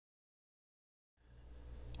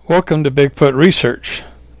Welcome to Bigfoot Research.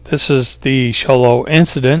 This is the Sholo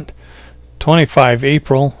incident, 25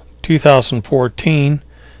 April 2014,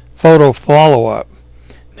 photo follow-up.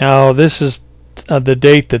 Now this is the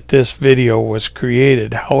date that this video was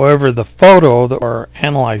created. However, the photo that we're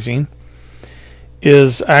analyzing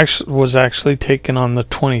was actually taken on the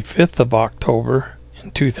 25th of October in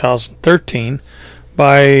 2013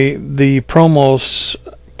 by the Promos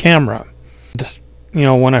camera. You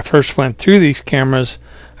know, when I first went through these cameras,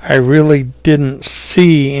 I really didn't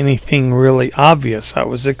see anything really obvious. I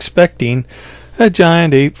was expecting a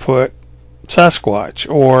giant 8-foot Sasquatch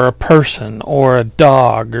or a person or a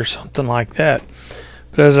dog or something like that.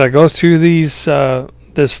 But as I go through this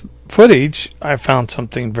footage, I found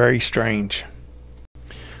something very strange.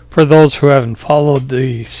 For those who haven't followed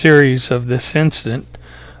the series of this incident,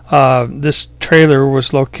 this trailer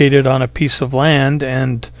was located on a piece of land,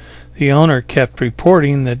 and the owner kept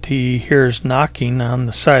reporting that he hears knocking on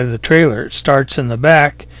the side of the trailer. It starts in the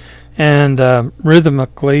back and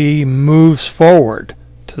rhythmically moves forward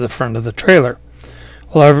to the front of the trailer.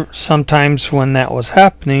 Well, sometimes when that was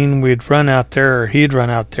happening, we'd run out there, or he'd run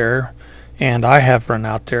out there, and I have run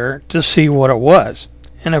out there to see what it was.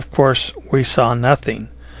 And of course, we saw nothing.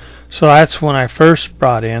 So that's when I first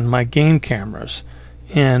brought in my game cameras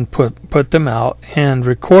and put them out and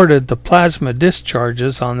recorded the plasma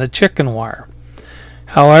discharges on the chicken wire.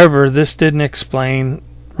 However, this didn't explain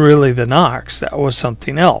really the knocks. That was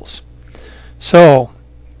something else. So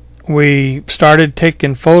we started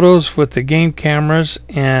taking photos with the game cameras,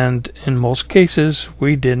 and in most cases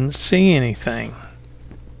we didn't see anything.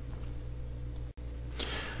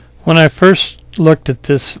 When I first looked at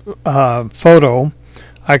this photo,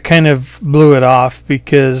 I kind of blew it off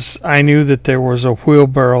because I knew that there was a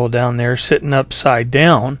wheelbarrow down there sitting upside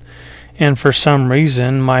down, and for some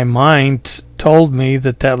reason my mind told me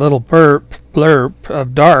that that little blurb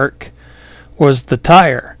of dark was the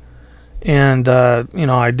tire. And you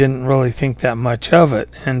know, I didn't really think that much of it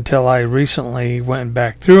until I recently went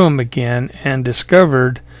back through them again and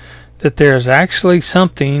discovered that there's actually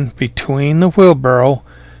something between the wheelbarrow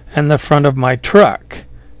and the front of my truck.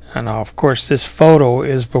 And of course this photo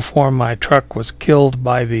is before my truck was killed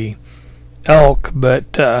by the elk,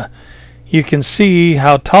 but you can see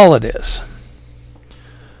how tall it is.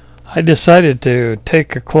 I decided to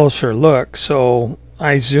take a closer look, so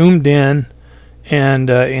I zoomed in and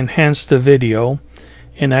enhanced the video,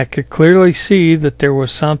 and I could clearly see that there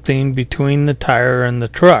was something between the tire and the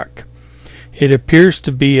truck. It appears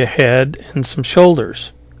to be a head and some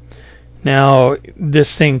shoulders. Now,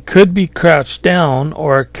 this thing could be crouched down,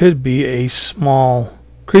 or it could be a small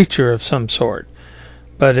creature of some sort,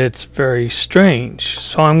 but it's very strange.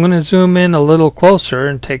 So I'm going to zoom in a little closer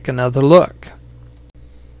and take another look.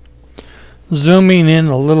 Zooming in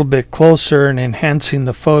a little bit closer and enhancing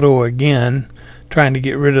the photo again, trying to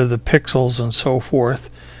get rid of the pixels and so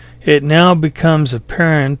forth, it now becomes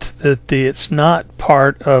apparent that it's not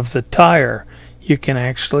part of the tire. You can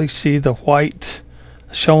actually see the white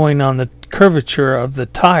showing on the curvature of the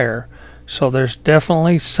tire, so there's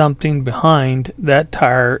definitely something behind that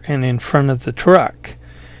tire and in front of the truck,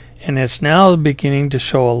 and it's now beginning to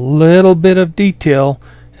show a little bit of detail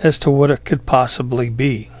as to what it could possibly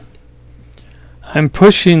be. I'm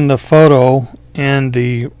pushing the photo and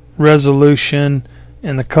the resolution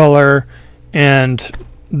and the color and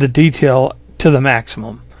the detail to the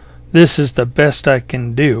maximum. This is the best I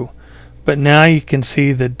can do. But now you can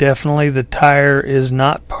see that definitely the tire is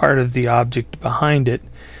not part of the object behind it,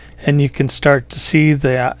 and you can start to see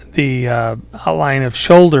the outline of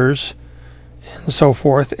shoulders and so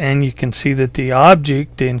forth, and you can see that the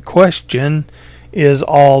object in question is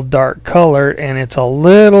all dark color, and it's a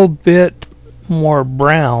little bit more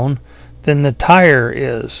brown than the tire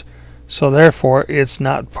is. So therefore it's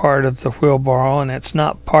not part of the wheelbarrow, and it's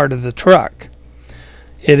not part of the truck.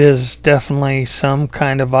 It is definitely some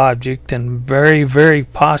kind of object, and very, very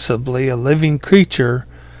possibly a living creature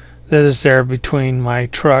that is there between my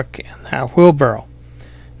truck and that wheelbarrow.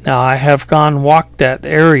 Now, I have walked that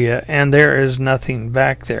area, and there is nothing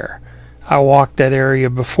back there. I walked that area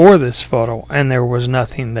before this photo, and there was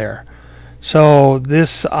nothing there. So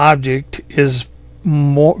this object is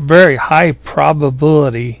very high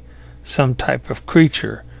probability some type of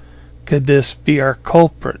creature. Could this be our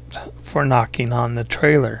culprit for knocking on the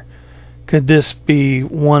trailer? Could this be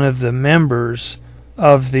one of the members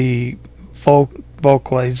of the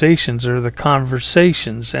vocalizations or the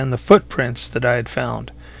conversations and the footprints that I had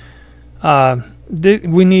found?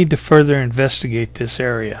 We need to further investigate this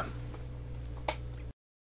area.